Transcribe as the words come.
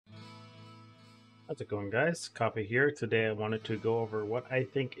How's it going, guys? Coffee here. Today I wanted to go over what I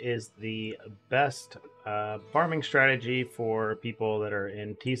think is the best farming strategy for people that are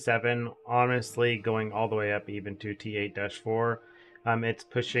in T7, honestly going all the way up even to T8-4. It's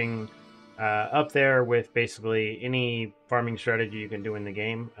pushing up there with basically any farming strategy you can do in the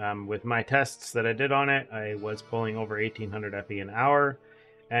game. With my tests that I did on it, I was pulling over 1800 FE an hour,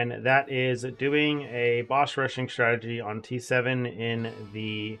 and that is doing a boss rushing strategy on T7 in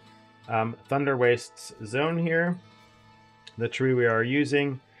the Thunder Wastes zone here. The tree we are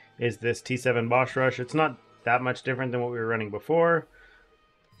using is this T7 boss rush. It's not that much different than what we were running before.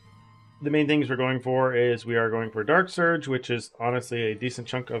 The main things we're going for is we are going for Dark Surge, which is honestly a decent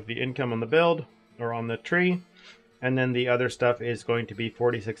chunk of the income on the build or on the tree. And then the other stuff is going to be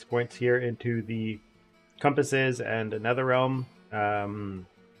 46 points here into the compasses and Netherrealm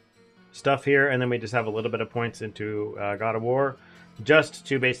stuff here. And then we just have a little bit of points into God of War, just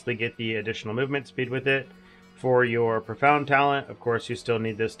to basically get the additional movement speed with it. For your profound talent, of course, you still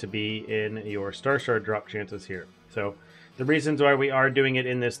need this to be in your Star Shard drop chances here. So the reasons why we are doing it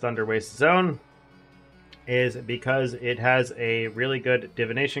in this Thunder Waste zone is because it has a really good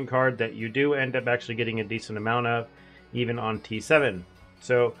divination card that you do end up actually getting a decent amount of, even on T7.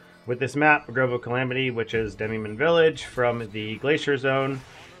 So with this map, Grove of Calamity, which is Demiman Village from the Glacier Zone,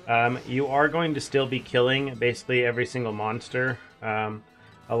 you are going to still be killing basically every single monster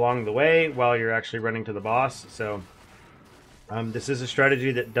along the way while you're actually running to the boss. So this is a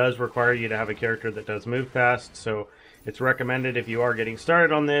strategy that does require you to have a character that does move fast. So it's recommended, if you are getting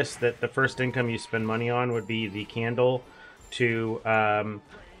started on this, that the first income you spend money on would be the candle to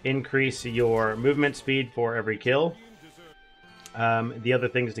increase your movement speed for every kill. The other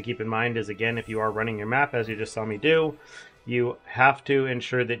things to keep in mind is, again, if you are running your map, as you just saw me do, you have to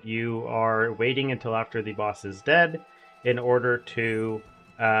ensure that you are waiting until after the boss is dead in order to,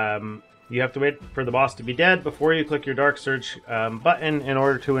 you have to wait for the boss to be dead before you click your Dark Surge button in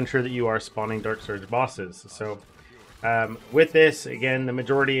order to ensure that you are spawning Dark Surge bosses. So with this, again, the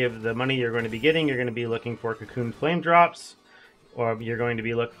majority of the money you're going to be getting, you're going to be looking for Cocoon Flame drops, or you're going to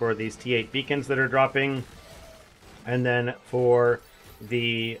be looking for these T8 beacons that are dropping. And then for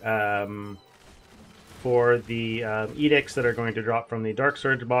the edicts that are going to drop from the Dark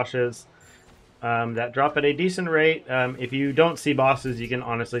Surge bosses, that drop at a decent rate. If you don't see bosses, you can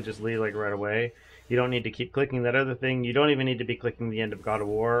honestly just leave like right away. You don't need to keep clicking that other thing. You don't even need to be clicking the end of God of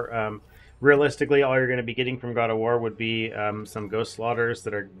War. Realistically, all you're going to be getting from God of War would be some Ghost Slaughters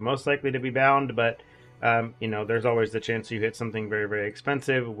that are most likely to be bound, but you know, there's always the chance you hit something very, very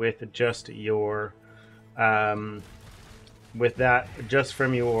expensive with just your with that, just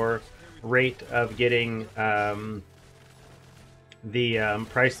from your rate of getting the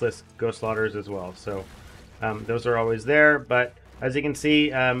priceless Ghost Slaughters as well. So those are always there. But as you can see,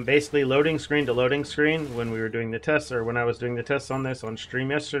 basically loading screen to loading screen, when we were doing the tests, or when I was doing the tests on this on stream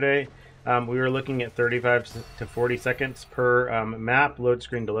yesterday, we were looking at 35 to 40 seconds per map, load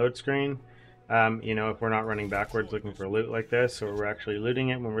screen to load screen. You know, if we're not running backwards looking for loot like this, or we're actually looting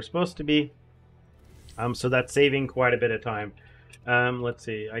it when we're supposed to be. So that's saving quite a bit of time. Let's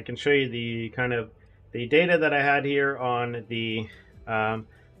see, I can show you the kind of the data that I had here on the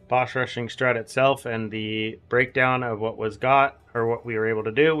boss rushing strat itself, and the breakdown of what was got, or what we were able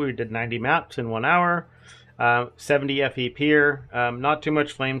to do. We did 90 maps in 1 hour, 70 FE Pier, not too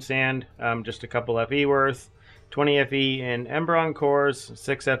much flame sand, just a couple FE worth, 20 FE in Emberon cores,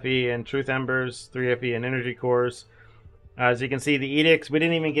 6 FE in Truth Embers, 3 FE in Energy cores. As you can see, the edicts, we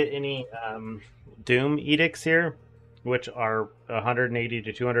didn't even get any Doom edicts here, which are 180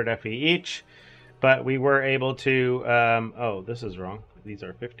 to 200 FE each. But we were able to, oh, this is wrong. These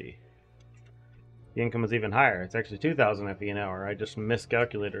are 50. The income was even higher. It's actually 2,000 FE an hour. I just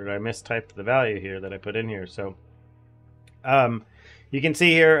miscalculated. I mistyped the value here that I put in here. So you can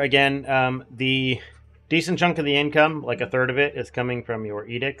see here, again, the decent chunk of the income, like a third of it, is coming from your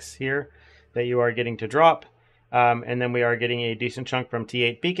edicts here that you are getting to drop. And then we are getting a decent chunk from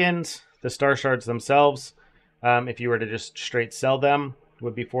T8 beacons. The Star Shards themselves, if you were to just straight sell them,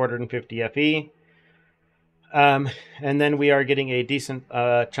 would be 450 FE. And then we are getting a decent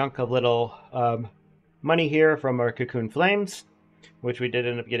chunk of little money here from our Cocoon Flames, which we did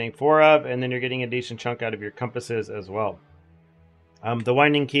end up getting 4 of, and then you're getting a decent chunk out of your compasses as well. The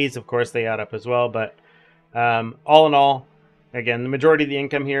Winding Keys, of course, they add up as well, but all in all, again, the majority of the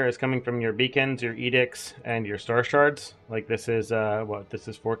income here is coming from your beacons, your edicts, and your Star Shards. Like this is, this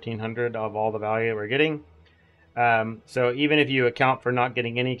is 1,400 of all the value we're getting. So even if you account for not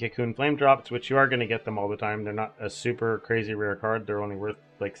getting any Cocoon Flame drops, which you are going to get them all the time, they're not a super crazy rare card. They're only worth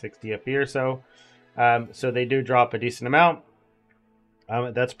like 60 FE or so. So they do drop a decent amount.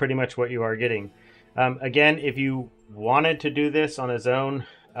 That's pretty much what you are getting. Again, if you wanted to do this on a zone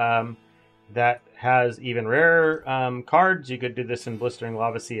that has even rarer cards, you could do this in Blistering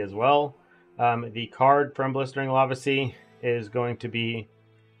Lava Sea as well. The card from Blistering Lava Sea is going to be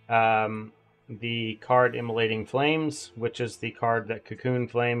the card Immolating Flames, which is the card that Cocoon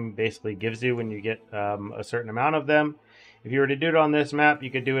Flame basically gives you when you get a certain amount of them. If you were to do it on this map, you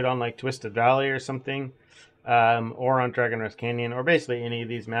could do it on like Twisted Valley or something, or on Dragon Rest Canyon, or basically any of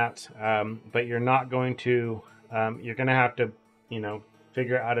these maps. But you're not going to, you're going to have to,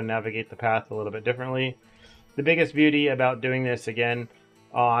 figure out how to navigate the path a little bit differently. The biggest beauty about doing this again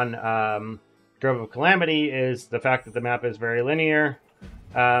on Grove of Calamity is the fact that the map is very linear,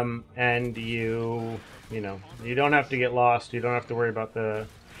 and you don't have to get lost. You don't have to worry about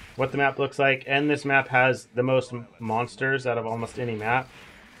what the map looks like. And this map has the most monsters out of almost any map.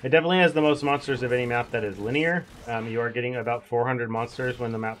 It definitely has the most monsters of any map that is linear. You are getting about 400 monsters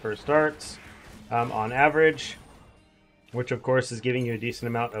when the map first starts, on average, which of course is giving you a decent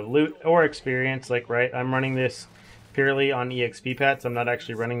amount of loot or experience. Like, right, I'm running this purely on EXP pets. I'm not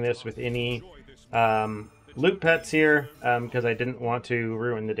actually running this with any loot pets here, because I didn't want to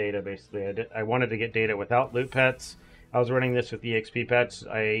ruin the data. Basically, I wanted to get data without loot pets. I was running this with EXP pets.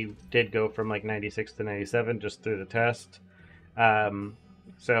 I did go from like 96 to 97 just through the test.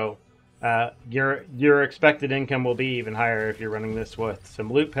 So your expected income will be even higher if you're running this with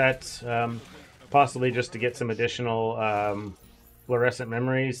some loot pets, possibly just to get some additional fluorescent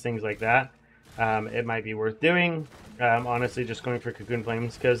memories, things like that. It might be worth doing. Honestly, just going for Cocoon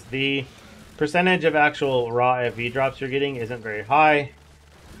Flames, because the percentage of actual raw FV drops you're getting isn't very high,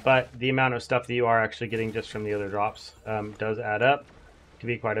 but the amount of stuff that you are actually getting just from the other drops does add up to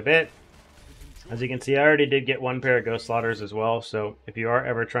be quite a bit. As you can see, I already did get one pair of Ghost Slaughters as well, so if you are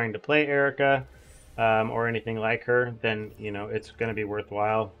ever trying to play Erica or anything like her, then it's going to be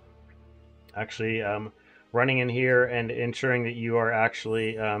worthwhile actually running in here and ensuring that you are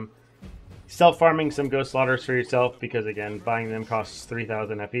actually self-farming some Ghost Slaughters for yourself, because again, buying them costs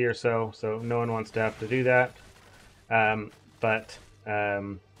 3,000 FE or so no one wants to have to do that.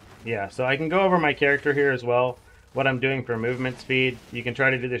 Yeah, so I can go over my character here as well, what I'm doing for movement speed. You can try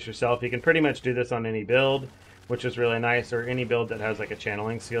to do this yourself. You can pretty much do this on any build, which is really nice, or any build that has like a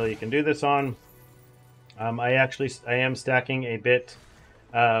channeling skill you can do this on. I am stacking a bit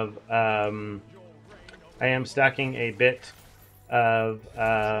of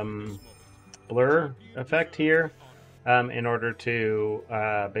blur effect here in order to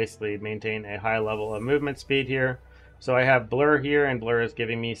basically maintain a high level of movement speed here. So I have blur here, and blur is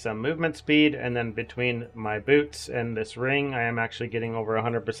giving me some movement speed, and then between my boots and this ring I am actually getting over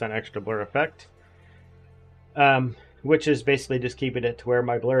 100% extra blur effect, which is basically just keeping it to where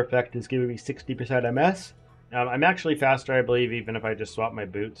my blur effect is giving me 60% MS. I'm actually faster, I believe, even if I just swap my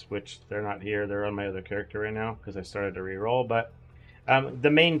boots, which they're not here. They're on my other character right now because I started to reroll. But the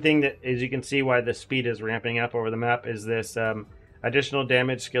main thing that, as you can see, why the speed is ramping up over the map is this additional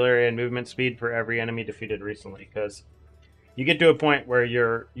damage, skill area, and movement speed for every enemy defeated recently. Because you get to a point where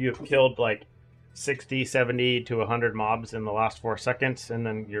you've killed like 60, 70 to 100 mobs in the last 4 seconds, and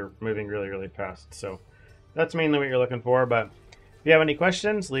then you're moving really, really fast. So that's mainly what you're looking for. But if you have any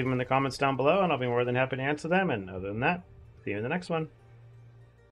questions, leave them in the comments down below, and I'll be more than happy to answer them. And other than that, see you in the next one.